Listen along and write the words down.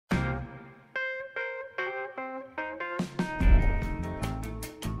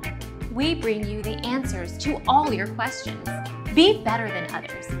we bring you the answers to all your questions. Be better than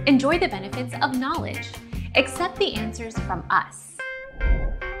others. Enjoy the benefits of knowledge. Accept the answers from us.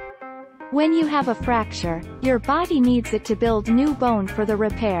 When you have a fracture, your body needs it to build new bone for the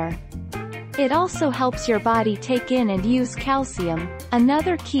repair. It also helps your body take in and use calcium,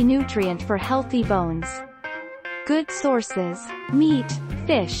 another key nutrient for healthy bones. Good sources: meat,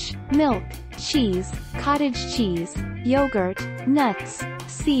 fish, milk, cheese, cottage cheese, yogurt, nuts,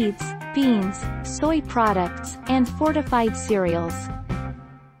 seeds, beans, soy products, and fortified cereals.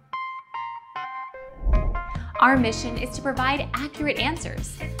 Our mission is to provide accurate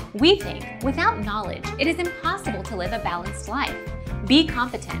answers. We think without knowledge, it is impossible to live a balanced life. Be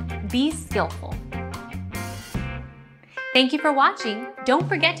competent, be skillful. Thank you for watching. Don't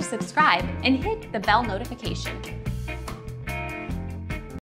forget to subscribe and hit the bell notification.